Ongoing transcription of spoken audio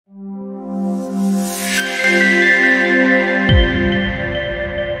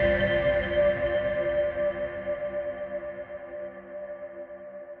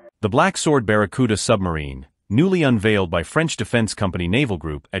The Blacksword Barracuda Submarine, newly unveiled by French defense company Naval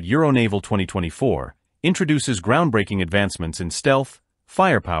Group at Euronaval 2024, introduces groundbreaking advancements in stealth,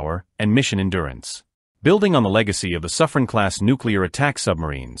 firepower, and mission endurance. Building on the legacy of the Suffren-class nuclear attack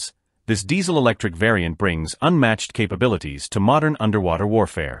submarines, this diesel-electric variant brings unmatched capabilities to modern underwater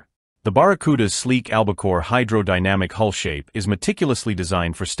warfare. The Barracuda's sleek Albacore hydrodynamic hull shape is meticulously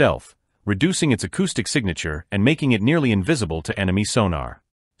designed for stealth, reducing its acoustic signature and making it nearly invisible to enemy sonar.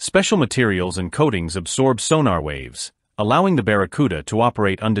 Special materials and coatings absorb sonar waves, allowing the Barracuda to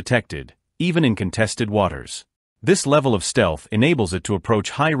operate undetected, even in contested waters. This level of stealth enables it to approach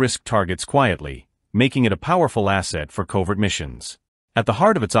high-risk targets quietly, making it a powerful asset for covert missions. At the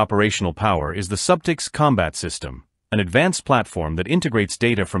heart of its operational power is the SUBTICS combat system, an advanced platform that integrates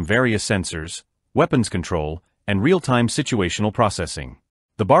data from various sensors, weapons control, and real-time situational processing.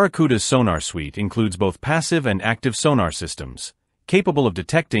 The Barracuda's sonar suite includes both passive and active sonar systems, capable of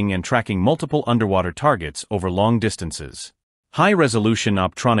detecting and tracking multiple underwater targets over long distances. High-resolution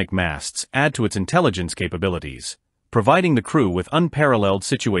optronic masts add to its intelligence capabilities, providing the crew with unparalleled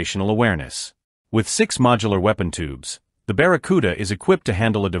situational awareness. With 6 modular weapon tubes, the Barracuda is equipped to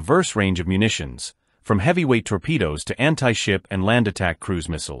handle a diverse range of munitions, from heavyweight torpedoes to anti-ship and land attack cruise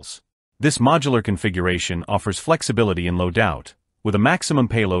missiles. This modular configuration offers flexibility in loadout, with a maximum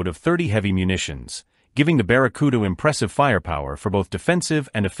payload of 30 heavy munitions, giving the Barracuda impressive firepower for both defensive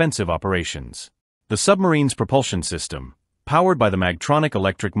and offensive operations. The submarine's propulsion system, powered by the MAGTRONIC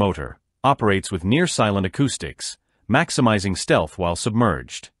electric motor, operates with near-silent acoustics, maximizing stealth while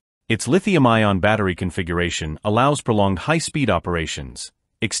submerged. Its lithium-ion battery configuration allows prolonged high-speed operations,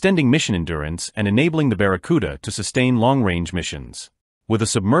 extending mission endurance and enabling the Barracuda to sustain long-range missions. With a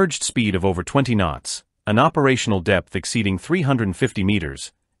submerged speed of over 20 knots, an operational depth exceeding 350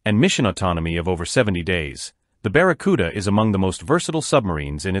 meters, and mission autonomy of over 70 days, the Barracuda is among the most versatile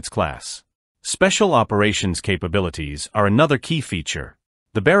submarines in its class. Special operations capabilities are another key feature.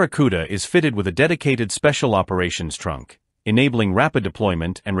 The Barracuda is fitted with a dedicated special operations trunk, enabling rapid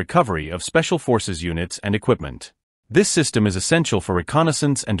deployment and recovery of special forces units and equipment. This system is essential for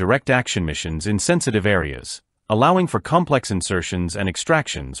reconnaissance and direct action missions in sensitive areas, allowing for complex insertions and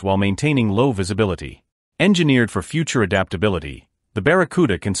extractions while maintaining low visibility. Engineered for future adaptability, the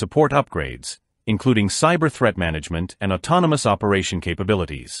Barracuda can support upgrades, including cyber threat management and autonomous operation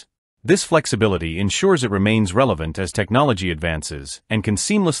capabilities. This flexibility ensures it remains relevant as technology advances and can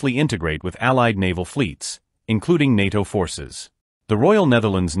seamlessly integrate with allied naval fleets, including NATO forces. The Royal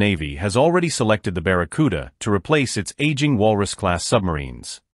Netherlands Navy has already selected the Barracuda to replace its aging Walrus-class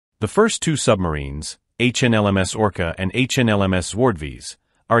submarines. The first 2 submarines, HNLMS Orca and HNLMS Zwaardvis,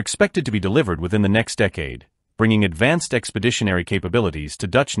 are expected to be delivered within the next decade, bringing advanced expeditionary capabilities to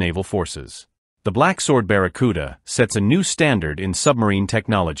Dutch naval forces. The Blacksword Barracuda sets a new standard in submarine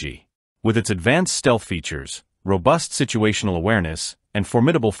technology. With its advanced stealth features, robust situational awareness, and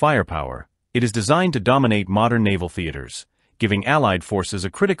formidable firepower, it is designed to dominate modern naval theaters, giving Allied forces a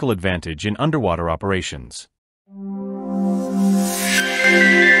critical advantage in underwater operations.